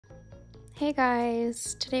Hey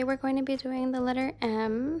guys, today we're going to be doing the letter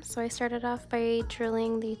M. So I started off by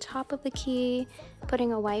drilling the top of the key,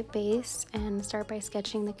 putting a white base, and start by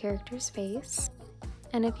sketching the character's face.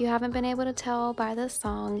 And if you haven't been able to tell by the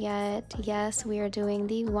song yet, yes, we are doing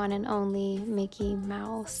the one and only Mickey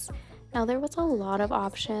Mouse. Now there was a lot of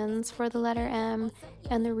options for the letter M,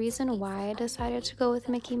 and the reason why I decided to go with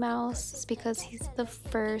Mickey Mouse is because he's the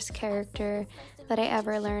first character that I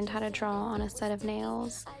ever learned how to draw on a set of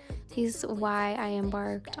nails. He's why I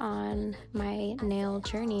embarked on my nail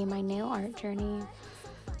journey, my nail art journey.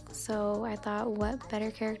 So I thought, what better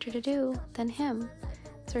character to do than him?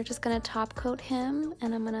 So we're just gonna top coat him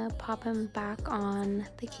and I'm gonna pop him back on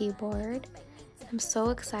the keyboard. I'm so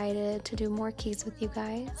excited to do more keys with you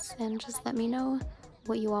guys, and just let me know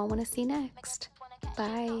what you all want to see next.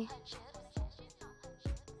 Bye.